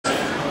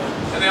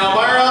and the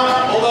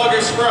Elmira Bulldog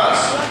Express.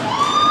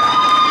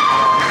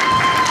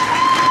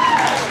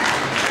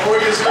 Before we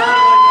get started,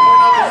 I'd like to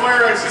point out the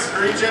fire exits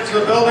for each end of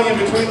the building in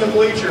between the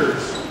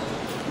bleachers.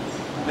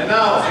 And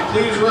now, if you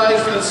please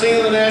rise for the singing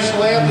of the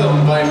national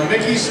anthem by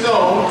Mickey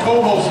Stone,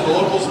 co-host of the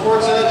local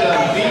Sports Edge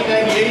on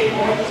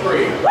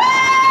B98.3.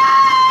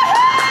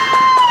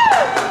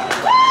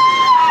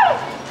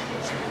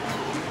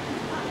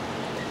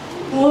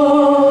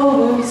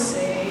 Oh,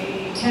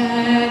 say,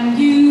 can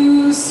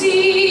you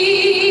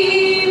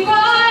see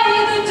by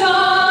the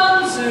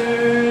dawn's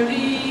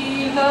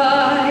early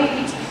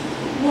light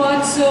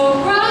what so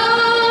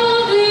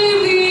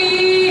proudly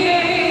we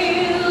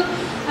hail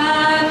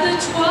at the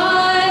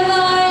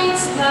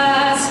twilight's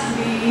last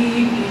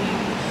gleaming,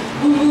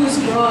 whose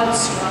broad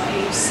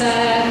stripes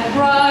and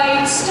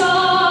bright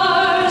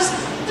stars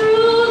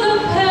through the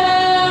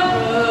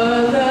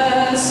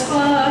perilous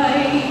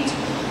fight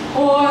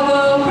o'er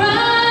the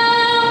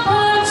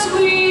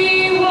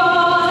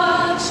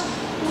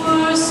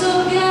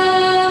so